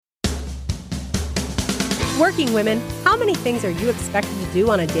Working women, how many things are you expected to do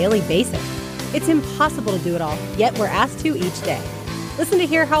on a daily basis? It's impossible to do it all, yet we're asked to each day. Listen to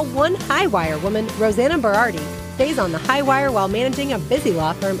hear how one high-wire woman, Rosanna Berardi, stays on the high wire while managing a busy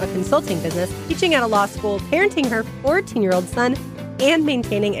law firm, a consulting business, teaching at a law school, parenting her 14-year-old son, and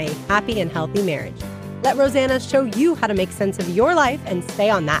maintaining a happy and healthy marriage. Let Rosanna show you how to make sense of your life and stay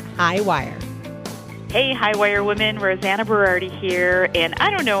on that high wire. Hey, High Wire women, Rosanna Berardi here, and I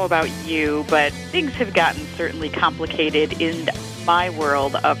don't know about you, but things have gotten certainly complicated in my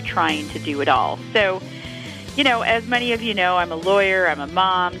world of trying to do it all. So, as many of you know, I'm a lawyer, I'm a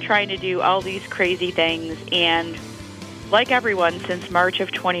mom, trying to do all these crazy things, and like everyone, since March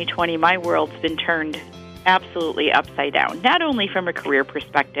of 2020, my world's been turned absolutely upside down, not only from a career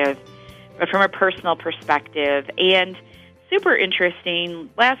perspective, but from a personal perspective. And super interesting,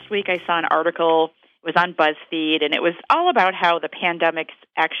 last week I saw an article. It was on BuzzFeed, and it was all about how the pandemic's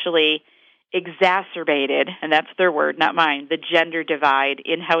actually exacerbated, and that's their word, not mine, the gender divide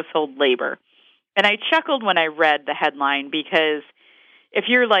in household labor. And I chuckled when I read the headline because if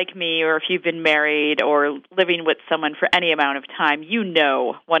you're like me or if you've been married or living with someone for any amount of time,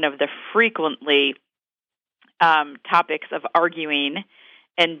 one of the frequently topics of arguing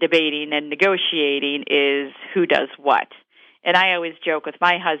and debating and negotiating is who does what. And I always joke with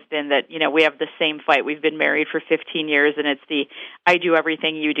my husband that, we have the same fight. We've been married for 15 years, and it's the I do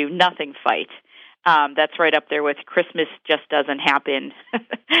everything, you do nothing fight. That's right up there with Christmas just doesn't happen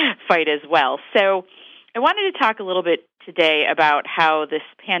fight as well. So I wanted to talk a little bit today about how this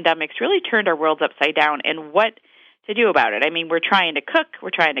pandemic's really turned our worlds upside down and what to do about it. I mean, we're trying to cook,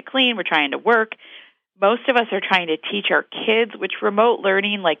 we're trying to clean, we're trying to work. Most of us are trying to teach our kids, which remote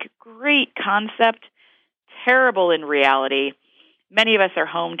learning, great concept, terrible in reality. Many of us are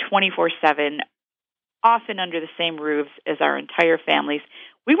home 24/7, often under the same roofs as our entire families.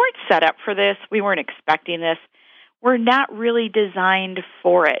 We weren't set up for this. We weren't expecting this. We're not really designed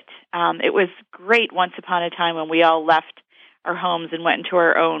for it. It was great once upon a time when we all left our homes and went into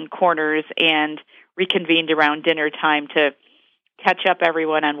our own corners and reconvened around dinner time to catch up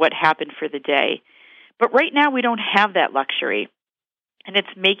everyone on what happened for the day. But right now we don't have that luxury. And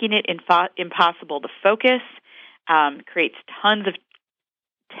it's making it impossible to focus, creates tons of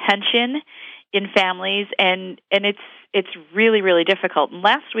tension in families, and it's really, really difficult. And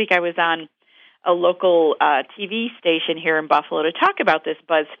last week I was on a local TV station here in Buffalo to talk about this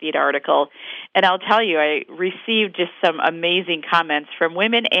BuzzFeed article, and I'll tell you, I received just some amazing comments from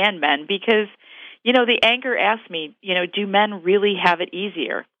women and men because, the anchor asked me, do men really have it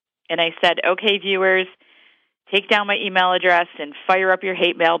easier? And I said, okay, viewers, take down my email address and fire up your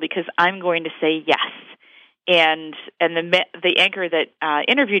hate mail because I'm going to say yes. And the anchor that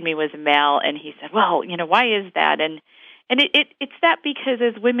interviewed me was a male, and he said, well, why is that? And it's that because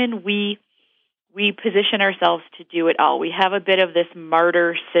as women, we position ourselves to do it all. We have a bit of this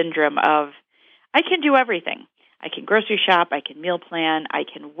martyr syndrome of, I can do everything. I can grocery shop, I can meal plan, I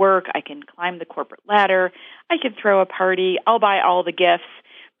can work, I can climb the corporate ladder, I can throw a party, I'll buy all the gifts,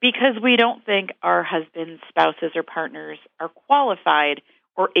 because we don't think our husbands, spouses, or partners are qualified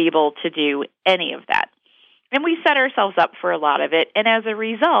or able to do any of that. And we set ourselves up for a lot of it, and as a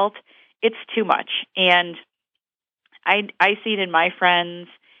result, it's too much. And I see it in my friends,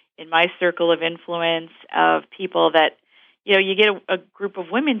 in my circle of influence, of people that, you get a group of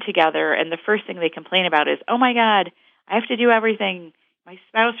women together, and the first thing they complain about is, oh my God, I have to do everything. My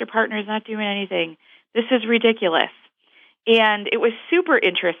spouse or partner is not doing anything. This is ridiculous. And it was super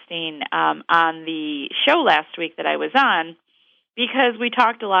interesting on the show last week that I was on because we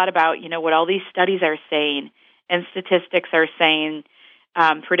talked a lot about, what all these studies are saying and statistics are saying,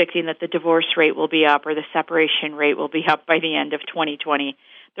 predicting that the divorce rate will be up or the separation rate will be up by the end of 2020.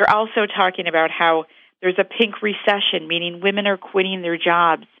 They're also talking about how there's a pink recession, meaning women are quitting their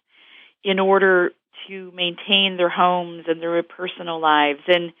jobs in order to maintain their homes and their personal lives.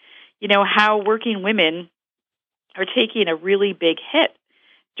 And, how working women are taking a really big hit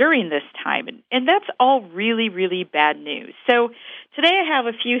during this time. And that's all really, really bad news. So today I have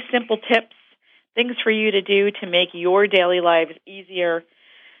a few simple tips, things for you to do to make your daily lives easier.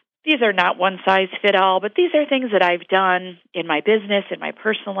 These are not one-size-fit-all, but these are things that I've done in my business, in my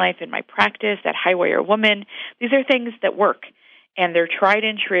personal life, in my practice at High Wire Woman. These are things that work, and they're tried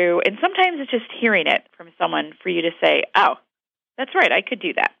and true. And sometimes it's just hearing it from someone for you to say, oh, that's right, I could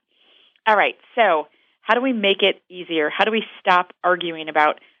do that. All right, so how do we make it easier? How do we stop arguing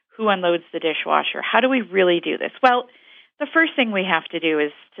about who unloads the dishwasher? How do we really do this? Well, the first thing we have to do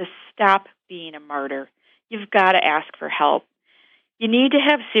is to stop being a martyr. You've got to ask for help. You need to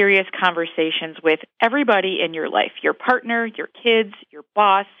have serious conversations with everybody in your life, your partner, your kids, your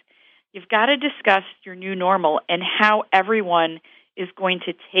boss, You've got to discuss your new normal and how everyone is going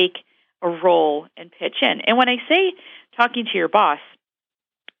to take a role and pitch in. And when I say talking to your boss,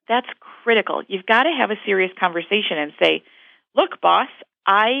 that's critical. You've got to have a serious conversation and say, look, boss,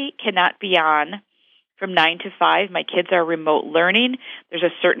 I cannot be on from 9 to 5. My kids are remote learning. There's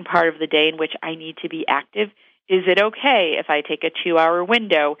a certain part of the day in which I need to be active. Is it okay if I take a 2-hour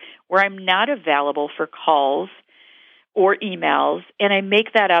window where I'm not available for calls or emails, and I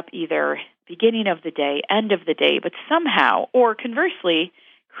make that up either beginning of the day, end of the day, but somehow, or conversely,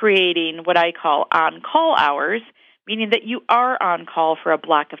 creating what I call on-call hours, meaning that you are on call for a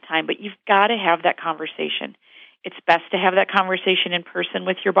block of time, but you've got to have that conversation. It's best to have that conversation in person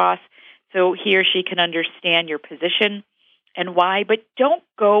with your boss so he or she can understand your position and why, but don't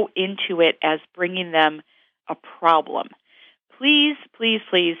go into it as bringing them a problem. Please, please,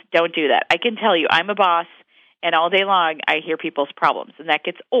 please don't do that. I can tell you, I'm a boss, and all day long I hear people's problems, and that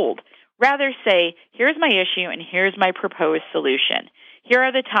gets old. Rather say, here's my issue, and here's my proposed solution. Here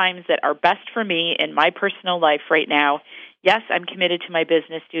are the times that are best for me in my personal life right now. Yes, I'm committed to my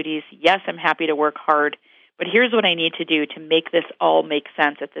business duties. Yes, I'm happy to work hard, but here's what I need to do to make this all make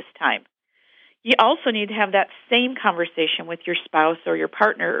sense at this time. You also need to have that same conversation with your spouse or your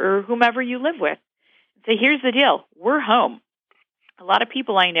partner or whomever you live with. Say, here's the deal. We're home. A lot of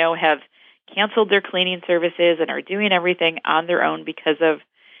people I know have canceled their cleaning services and are doing everything on their own because of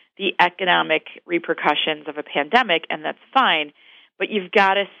the economic repercussions of a pandemic, and that's fine. But you've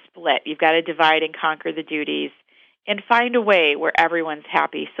got to split. You've got to divide and conquer the duties and find a way where everyone's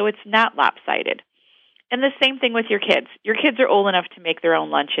happy so it's not lopsided. And the same thing with your kids. Your kids are old enough to make their own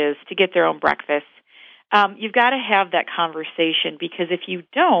lunches, to get their own breakfast. You've got to have that conversation because if you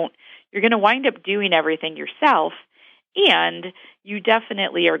don't, you're going to wind up doing everything yourself, and you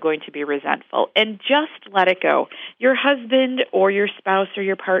definitely are going to be resentful. And just let it go. Your husband or your spouse or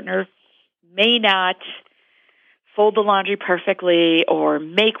your partner may not fold the laundry perfectly or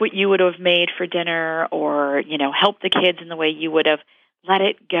make what you would have made for dinner or, help the kids in the way you would have. Let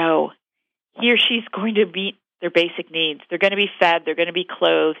it go. He or she's going to meet their basic needs. They're going to be fed. They're going to be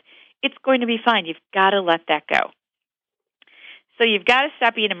clothed. It's going to be fine. You've got to let that go. So you've got to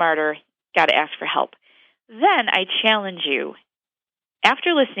stop being a martyr. Got to ask for help. Then I challenge you,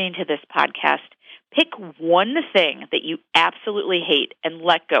 after listening to this podcast, pick one thing that you absolutely hate and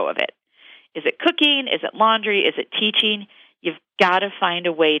let go of it. Is it cooking? Is it laundry? Is it teaching? You've got to find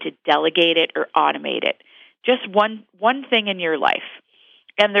a way to delegate it or automate it. Just one thing in your life.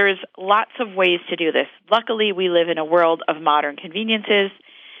 And there's lots of ways to do this. Luckily, we live in a world of modern conveniences.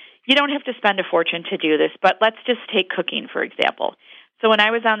 You don't have to spend a fortune to do this, but let's just take cooking, for example. So when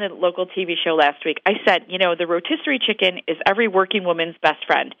I was on the local TV show last week, I said, the rotisserie chicken is every working woman's best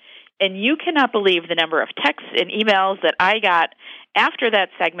friend. And you cannot believe the number of texts and emails that I got after that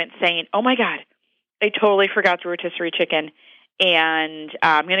segment saying, oh, my God, I totally forgot the rotisserie chicken, and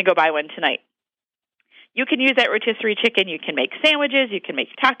I'm going to go buy one tonight. You can use that rotisserie chicken. You can make sandwiches. You can make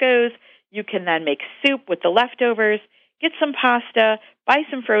tacos. You can then make soup with the leftovers, get some pasta, buy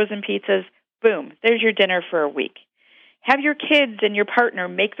some frozen pizzas. Boom, there's your dinner for a week. Have your kids and your partner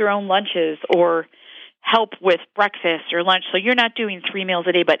make their own lunches or help with breakfast or lunch so you're not doing 3 meals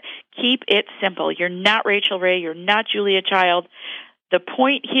a day, but keep it simple. You're not Rachel Ray. You're not Julia Child. The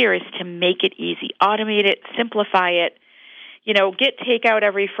point here is to make it easy. Automate it. Simplify it. Get takeout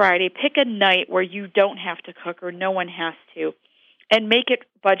every Friday. Pick a night where you don't have to cook or no one has to, and make it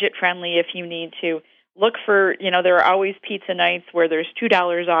budget-friendly if you need to. Look for, there are always pizza nights where there's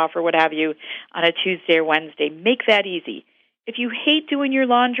 $2 off or what have you on a Tuesday or Wednesday. Make that easy. If you hate doing your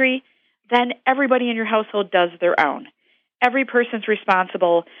laundry, then everybody in your household does their own. Every person's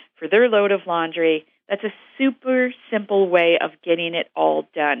responsible for their load of laundry. That's a super simple way of getting it all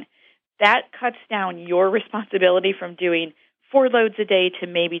done. That cuts down your responsibility from doing 4 loads a day to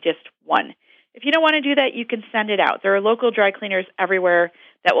maybe just 1. If you don't want to do that, you can send it out. There are local dry cleaners everywhere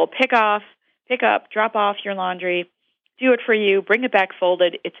that will pick up, drop off your laundry, do it for you, bring it back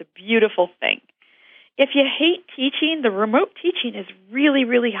folded. It's a beautiful thing. If you hate teaching, the remote teaching is really,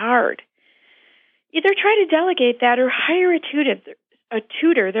 really hard. Either try to delegate that or hire a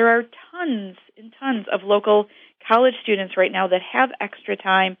tutor. There are tons and tons of local college students right now that have extra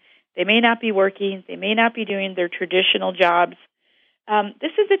time. They may not be working. They may not be doing their traditional jobs.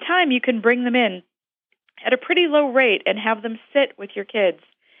 This is the time you can bring them in at a pretty low rate and have them sit with your kids,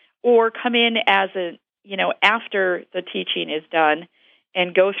 or come in as after the teaching is done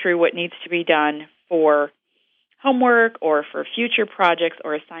and go through what needs to be done for homework or for future projects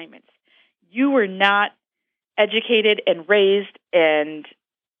or assignments. You were not educated and raised, and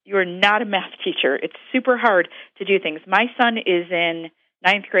you're not a math teacher. It's super hard to do things. My son is in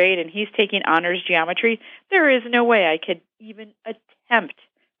ninth grade and he's taking honors geometry, there is no way I could even attempt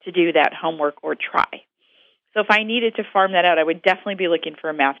to do that homework or try. So if I needed to farm that out, I would definitely be looking for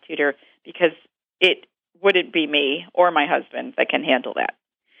a math tutor because it wouldn't be me or my husband that can handle that.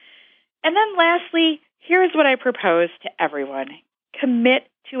 And then lastly, here's what I propose to everyone. Commit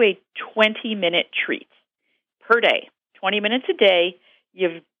to a 20-minute treat per day. 20 minutes a day,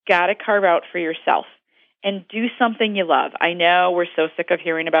 you've got to carve out for yourself and do something you love. I know we're so sick of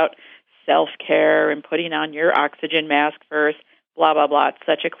hearing about self-care and putting on your oxygen mask first, blah, blah, blah. It's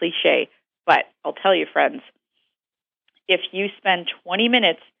such a cliche. But I'll tell you, friends, if you spend 20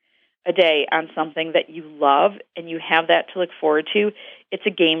 minutes a day on something that you love and you have that to look forward to, it's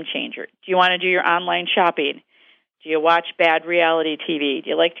a game changer. Do you want to do your online shopping? Do you watch bad reality TV?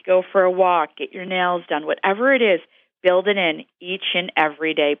 Do you like to go for a walk, get your nails done? Whatever it is, build it in each and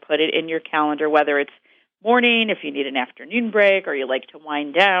every day. Put it in your calendar, whether it's morning, if you need an afternoon break, or you like to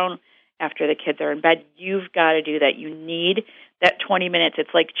wind down after the kids are in bed. You've got to do that. You need that 20 minutes. It's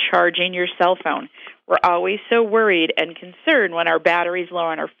like charging your cell phone. We're always so worried and concerned when our battery's low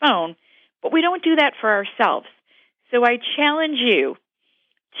on our phone, but we don't do that for ourselves. So I challenge you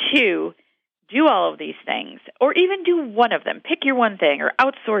to do all of these things, or even do one of them. Pick your one thing, or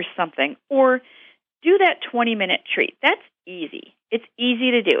outsource something, or do that 20-minute treat. That's easy. It's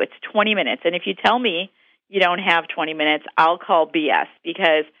easy to do. It's 20 minutes. And if you tell me you don't have 20 minutes, I'll call BS,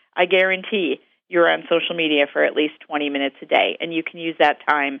 because I guarantee you're on social media for at least 20 minutes a day, and you can use that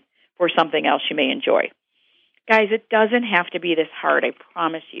time for something else you may enjoy. Guys, it doesn't have to be this hard, I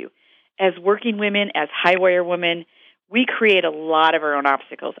promise you. As working women, as high-wire women, we create a lot of our own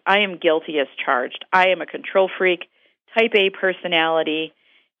obstacles. I am guilty as charged. I am a control freak, type A personality.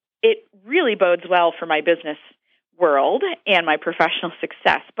 It really bodes well for my business world and my professional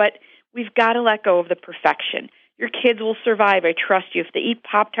success, but we've got to let go of the perfection. Your kids will survive, I trust you. If they eat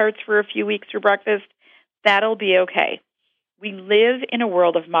Pop-Tarts for a few weeks for breakfast, that'll be okay. We live in a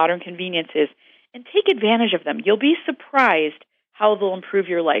world of modern conveniences, and take advantage of them. You'll be surprised how they'll improve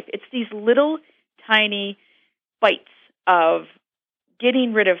your life. It's these little tiny bites of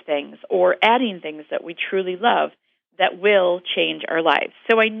getting rid of things or adding things that we truly love that will change our lives.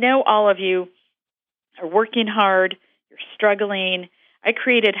 So I know all of you are working hard, you're struggling. I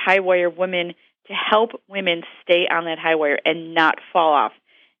created Highwire Women to help women stay on that high wire and not fall off.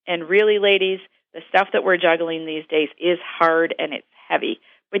 And really, ladies, the stuff that we're juggling these days is hard and it's heavy.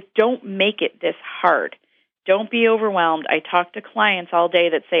 But don't make it this hard. Don't be overwhelmed. I talk to clients all day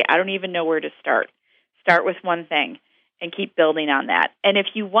that say, I don't even know where to start. Start with one thing and keep building on that. And if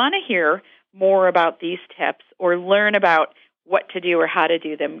you want to hear more about these tips or learn about what to do or how to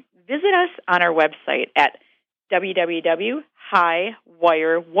do them, visit us on our website at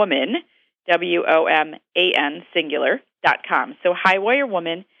www.highwirewoman, WOMAN singular.com. So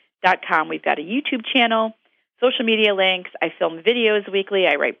highwirewoman.com. We've got a YouTube channel, social media links. I film videos weekly.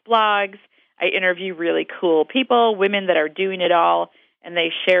 I write blogs. I interview really cool people, women that are doing it all, and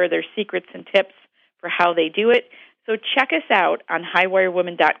they share their secrets and tips for how they do it. So check us out on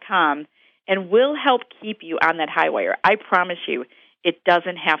highwirewoman.com, and we'll help keep you on that high wire. I promise you, it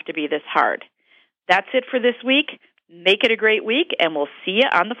doesn't have to be this hard. That's it for this week. Make it a great week, and we'll see you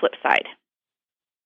on the flip side.